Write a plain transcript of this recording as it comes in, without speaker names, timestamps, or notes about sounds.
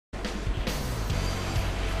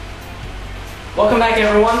Welcome back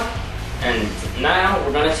everyone, and now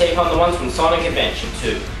we're going to take on the ones from Sonic Adventure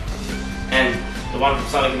 2. And the one from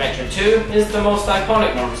Sonic Adventure 2 is the most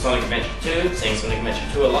iconic one from Sonic Adventure 2, saying Sonic Adventure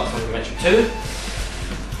 2 a lot, Sonic Adventure 2.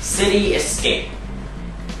 City Escape.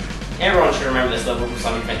 Everyone should remember this level from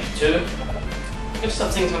Sonic Adventure 2. Just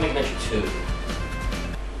stop saying Sonic Adventure 2.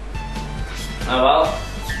 Oh well.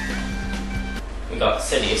 We got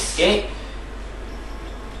City Escape.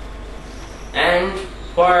 And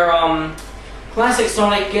where Classic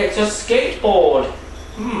Sonic gets a skateboard.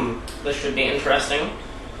 This should be interesting.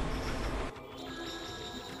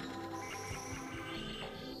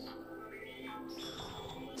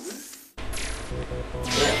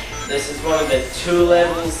 Yeah, this is one of the 2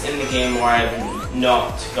 levels in the game where I've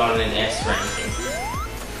not gotten an S ranking.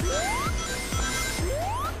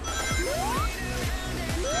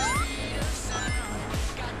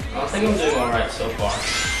 I think I'm doing alright so far.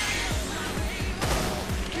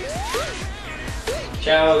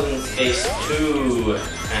 GAWD in Space 2.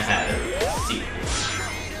 Sequel.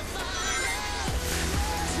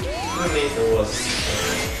 Who made there was a sequel?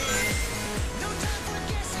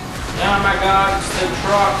 Oh my god, it's the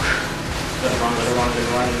truck! Gotta run.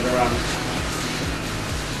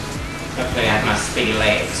 Luckily I have my speedy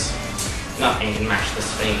legs. Nothing can match the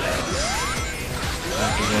speedy legs.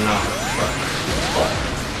 Luckily you're not a truck. Oh.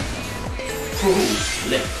 Ooh,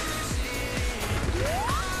 lift.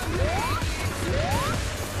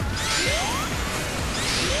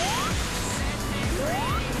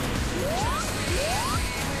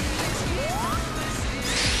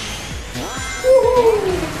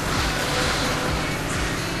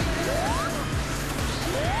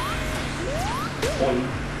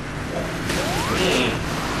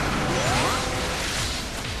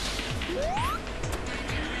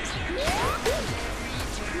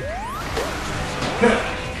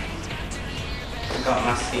 Got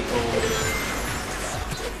my skateboard.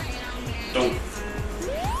 Don't.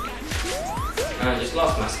 I just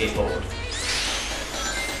lost my skateboard.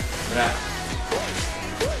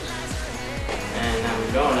 And I'm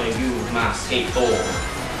gonna use my skateboard.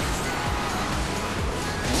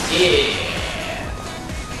 Yeah.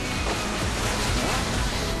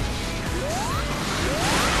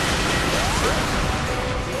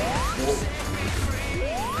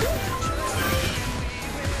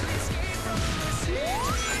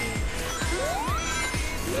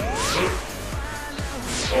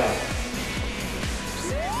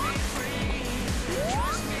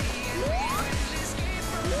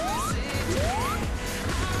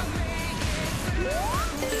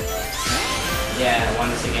 Yeah,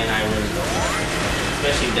 once again I really go hard,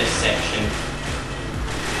 especially this section.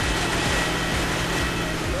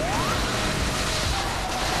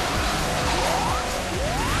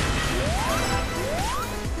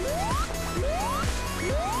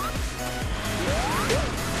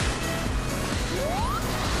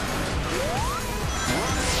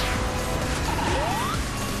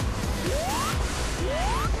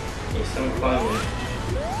 Here's some climbing.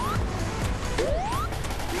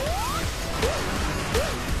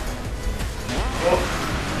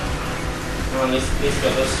 At least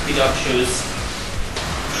got those speed up shoes.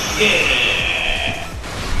 Yeah!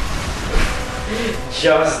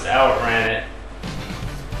 Just outran it.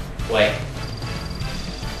 Wait.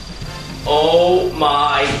 Oh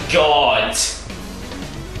my god!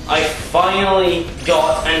 I finally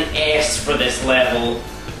got an S for this level.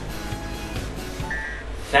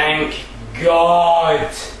 Thank God!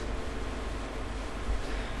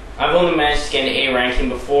 I've only managed to get an A ranking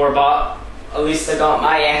before, but at least I got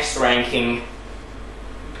my S ranking.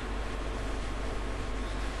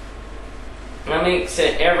 That makes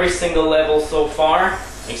it every single level so far,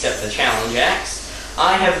 except the challenge acts,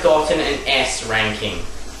 I have gotten an S ranking.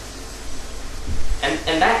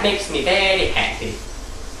 And that makes me very happy.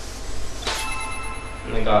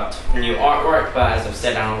 And I got new artwork, but as I've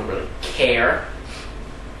said, I don't really care.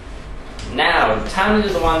 Now, time to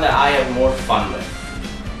do the one that I have more fun with.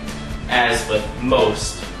 As with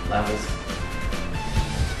most levels.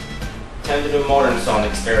 Time to do Modern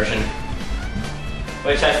Sonic's version,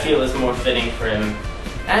 which I feel is more fitting for him.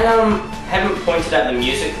 And haven't pointed out the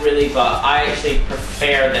music really, but I actually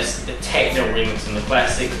prefer the techno remix from the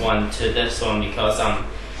classic one to this one because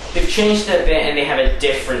they've changed it a bit and they have a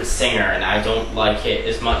different singer, and I don't like it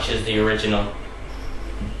as much as the original.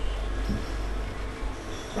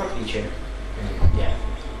 Rocking chair. Yeah,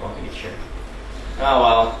 rocking chair. Oh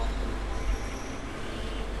well.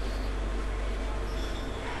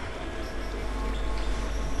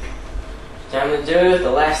 Time to do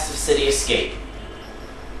the last of City Escape.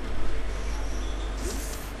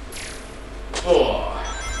 Oh.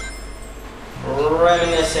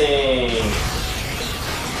 Reminiscing.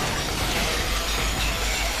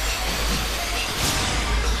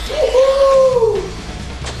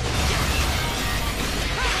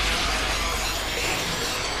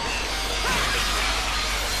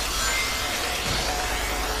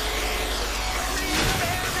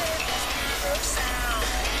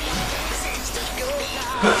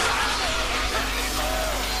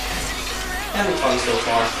 so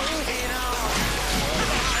far.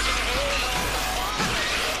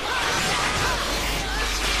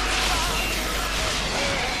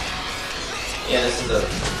 Yeah,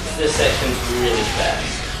 this section's really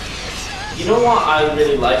fast. You know what I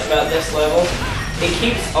really like about this level? It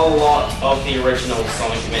keeps a lot of the original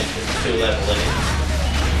Sonic Adventure 2 level in it.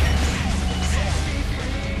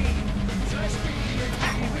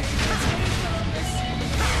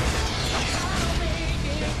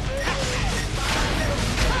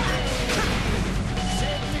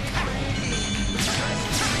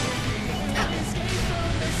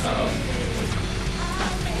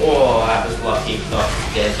 Oh, that was lucky, not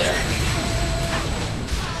dead there.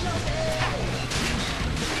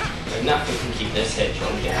 But nothing can keep this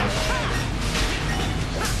hedgehog down.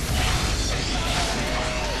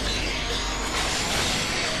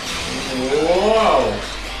 Whoa!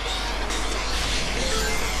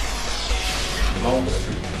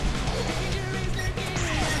 Monster.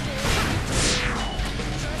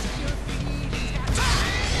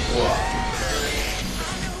 Whoa.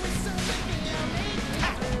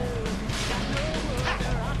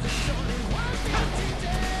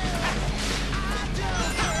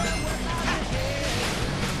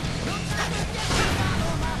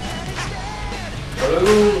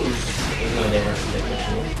 Even though they weren't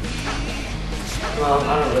particularly. Well, I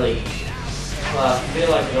don't really. Well, I feel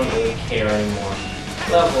like I don't really care anymore.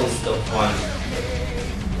 Level is still fun.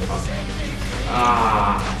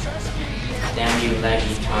 Ah, damn you,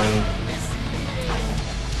 laggy tongue.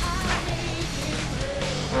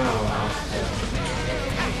 Oh wow.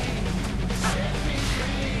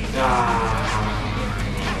 Ah.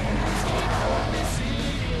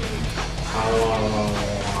 Oh.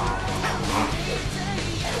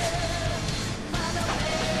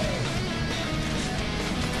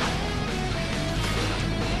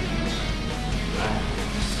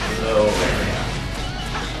 Slow area.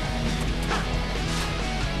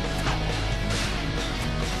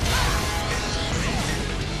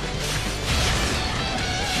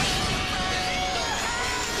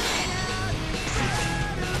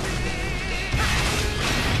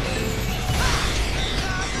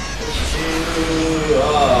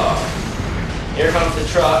 Oh. Here comes the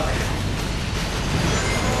truck.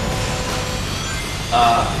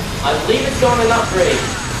 I believe it's going an upgrade.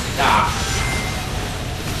 Ah.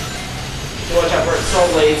 Watch out for its stall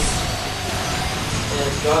blades. And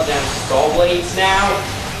its goddamn stall blades now.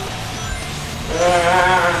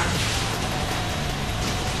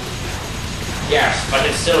 Yes, but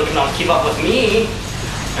it still cannot keep up with me.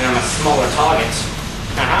 And I'm a smaller target.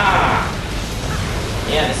 Haha.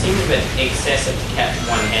 Yeah, this seems a bit excessive to catch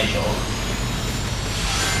one hedgehog.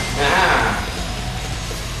 Haha.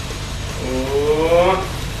 Ooh.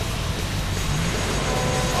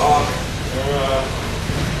 Oh.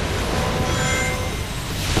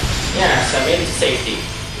 Yes, I made it to safety.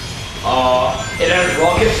 It has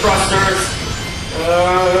rocket thrusters.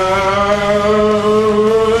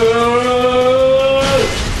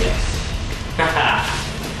 Yes. Haha.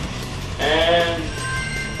 And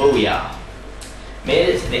booyah. Made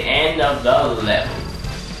it to the end of the level.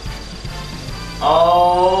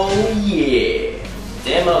 Oh yeah.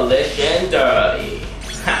 Demolition Derby.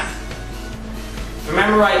 Ha. If I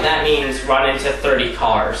remember right, that means run into 30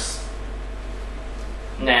 cars.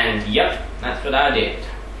 And yep, that's what I did.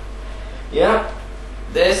 Yep,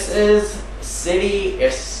 this is City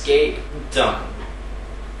Escape done.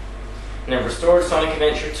 And I've restored Sonic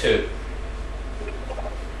Adventure 2.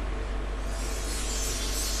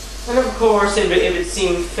 And of course, it would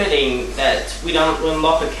seem fitting that we don't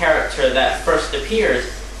unlock a character that first appeared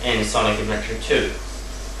in Sonic Adventure 2.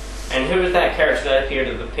 And who was that character that appeared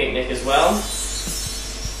at the picnic as well?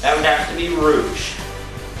 That would have to be Rouge.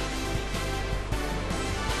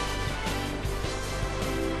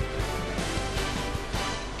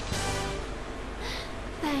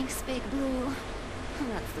 Thanks, Big Blue.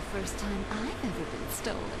 That's the first time I've ever been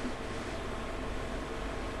stolen.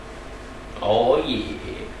 Oh yeah.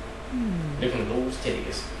 Look at those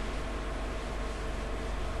titties.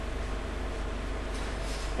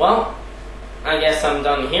 Well, I guess I'm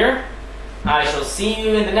done here. I shall see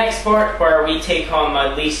you in the next part where we take on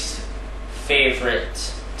my least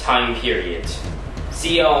favorite time period.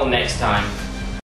 See y'all next time.